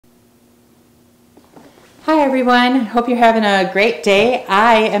Hi everyone, hope you're having a great day.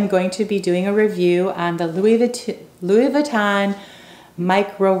 I am going to be doing a review on the Louis Vuitton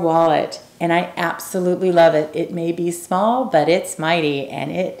micro wallet, and I absolutely love it. It may be small, but it's mighty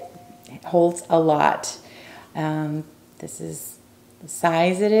and it holds a lot. This is the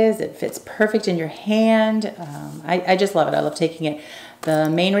size it is. It fits perfect in your hand. I just love it. I love taking it.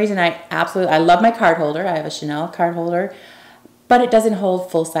 The main reason I love my card holder. I have a Chanel card holder. But it doesn't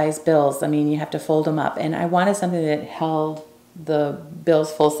hold full-size bills. I mean, you have to fold them up. And I wanted something that held the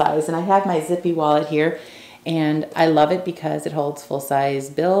bills full size. And I have my zippy wallet here. And I love it because it holds full-size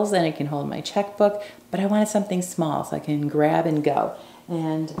bills and it can hold my checkbook. But I wanted something small so I can grab and go.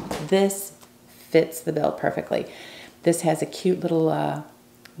 And this fits the bill perfectly. This has a cute little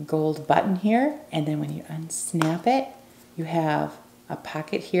gold button here. And then when you unsnap it, you have a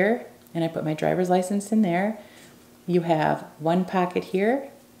pocket here. And I put my driver's license in there. You have one pocket here.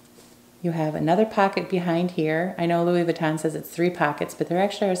 You have another pocket behind here. I know Louis Vuitton says it's 3 pockets, but there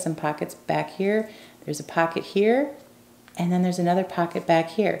actually are some pockets back here. There's a pocket here, and then there's another pocket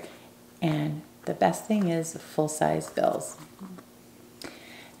back here. And the best thing is full-size bills.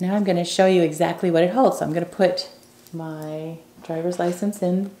 Now I'm going to show you exactly what it holds. So I'm going to put my driver's license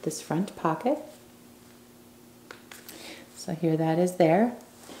in this front pocket. So here that is there.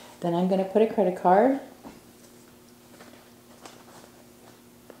 Then I'm going to put a credit card.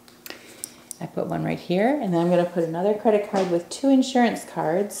 I put one right here, and then I'm going to put another credit card with 2 insurance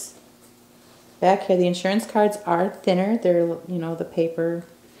cards. Back here, the insurance cards are thinner. They're, you know, the paper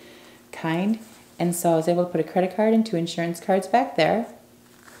kind. And so I was able to put a credit card and 2 insurance cards back there.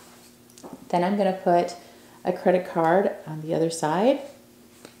 Then I'm going to put a credit card on the other side,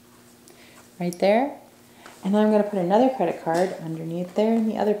 right there. And then I'm going to put another credit card underneath there in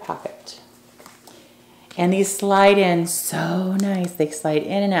the other pocket. And these slide in so nice. They slide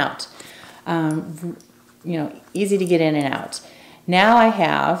in and out. You know, easy to get in and out. Now I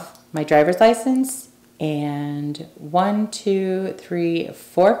have my driver's license and 1, 2, 3,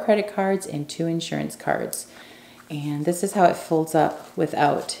 4 credit cards and 2 insurance cards. And this is how it folds up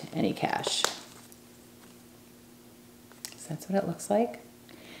without any cash. So that's what it looks like.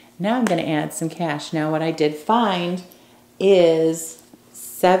 Now I'm going to add some cash. Now what I did find is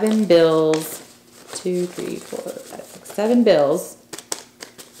 7 bills, 2, 3, 4, 5, 6, 7 bills.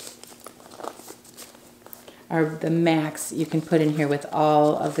 Are the max you can put in here with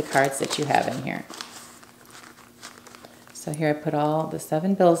all of the cards that you have in here. So here I put all the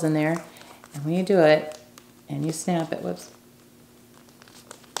 7 bills in there, and when you do it, and you snap it, whoops,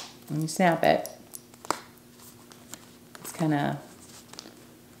 when you snap it,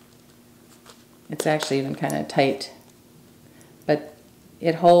 it's actually even kind of tight, but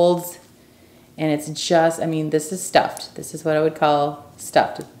it holds, and it's just, I mean, this is stuffed. This is what I would call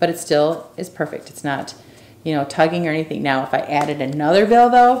stuffed, but it still is perfect. It's not, you know, tugging or anything. Now, if I added another bill,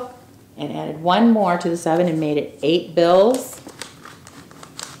 though, and added one more to the 7 and made it 8 bills,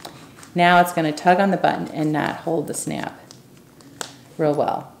 now it's going to tug on the button and not hold the snap real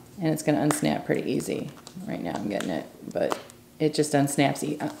well. And it's going to unsnap pretty easy. Right now I'm getting it, but it just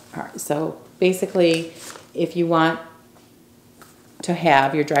unsnaps. So basically, if you want to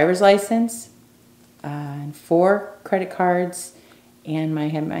have your driver's license and 4 credit cards, and my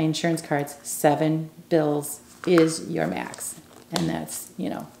insurance cards, 7 bills is your max. And that's, you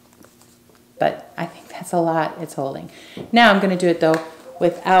know, but I think that's a lot it's holding. Now I'm going to do it, though,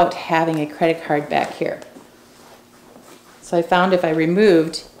 without having a credit card back here. So I found if I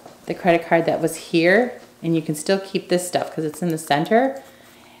removed the credit card that was here, and you can still keep this stuff because it's in the center,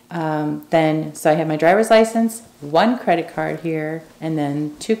 then, so I have my driver's license, 1 credit card here, and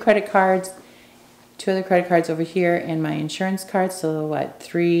then 2 credit cards, 2 other credit cards over here, and my insurance cards. So what,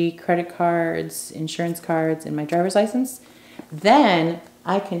 3 credit cards, insurance cards, and my driver's license. Then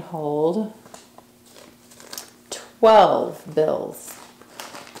I can hold 12 bills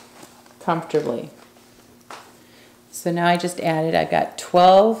comfortably. So now I just added, I've got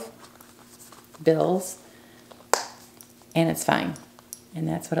 12 bills, and it's fine. And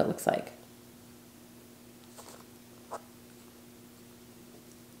that's what it looks like.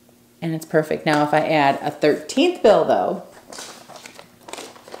 And it's perfect. Now if I add a 13th bill, though,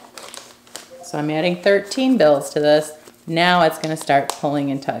 so I'm adding 13 bills to this, now it's going to start pulling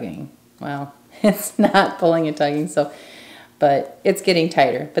and tugging. Well, it's not pulling and tugging, so, but it's getting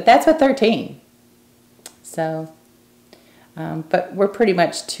tighter. But that's with 13. So, but we're pretty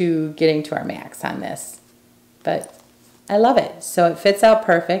much getting to our max on this. But I love it. So it fits out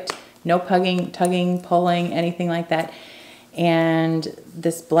perfect. No tugging, pulling, anything like that. And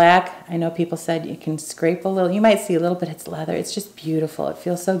this black, I know people said you can scrape a little. You might see a little bit, it's leather. It's just beautiful. It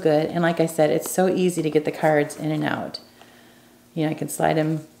feels so good. And like I said, it's so easy to get the cards in and out. You know, I can slide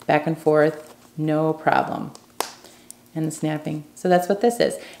them back and forth, no problem. And the snapping. So that's what this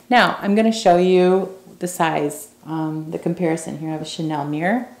is. Now, I'm going to show you the size, the comparison. Here I have a Chanel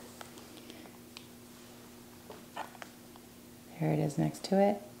mirror. There it is next to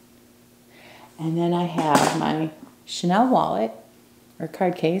it. And then I have my Chanel wallet or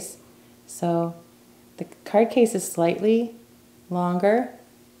card case. So the card case is slightly longer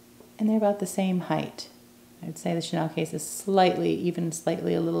and they're about the same height. I'd say the Chanel case is slightly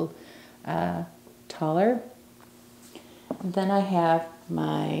a little taller. And then I have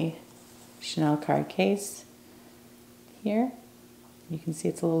my Chanel card case here. You can see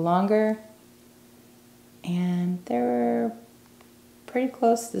it's a little longer and they're pretty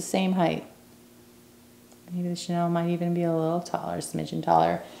close to the same height. Maybe the Chanel might even be a little taller, a smidgen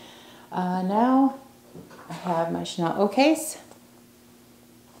taller. Now I have my Chanel O case.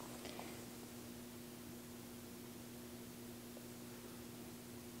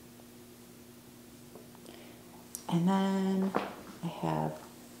 And then I have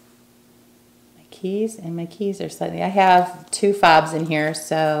my keys, and my keys are slightly, I have 2 fobs in here,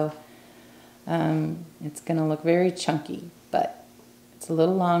 so it's going to look very chunky, but it's a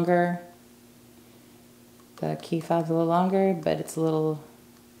little longer. The key fob's a little longer, but it's a little,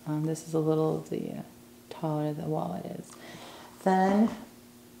 this is a little taller the wallet is. Then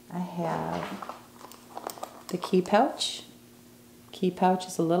I have the key pouch. Key pouch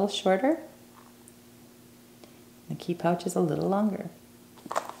is a little shorter. The key pouch is a little longer.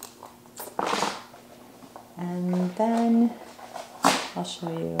 And then I'll show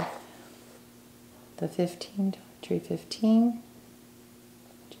you the 15,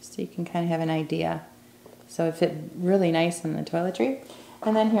 just so you can kind of have an idea. So it fit really nice in the toiletry.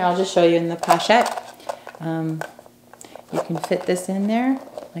 And then here, I'll just show you in the pochette. You can fit this in there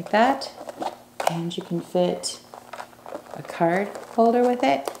like that. And you can fit a card holder with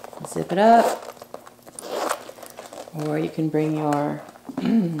it. Zip it up. Or you can bring your,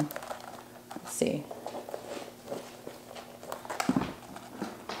 let's see.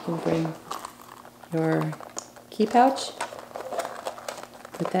 You can bring your key pouch.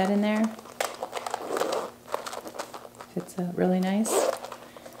 Put that in there. Fits out really nice.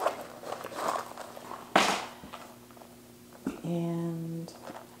 And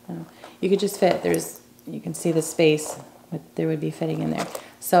you could just fit, you can see the space that there would be fitting in there.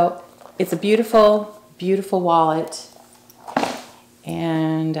 So it's a beautiful, beautiful wallet,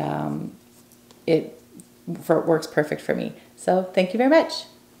 and it works perfect for me. So thank you very much.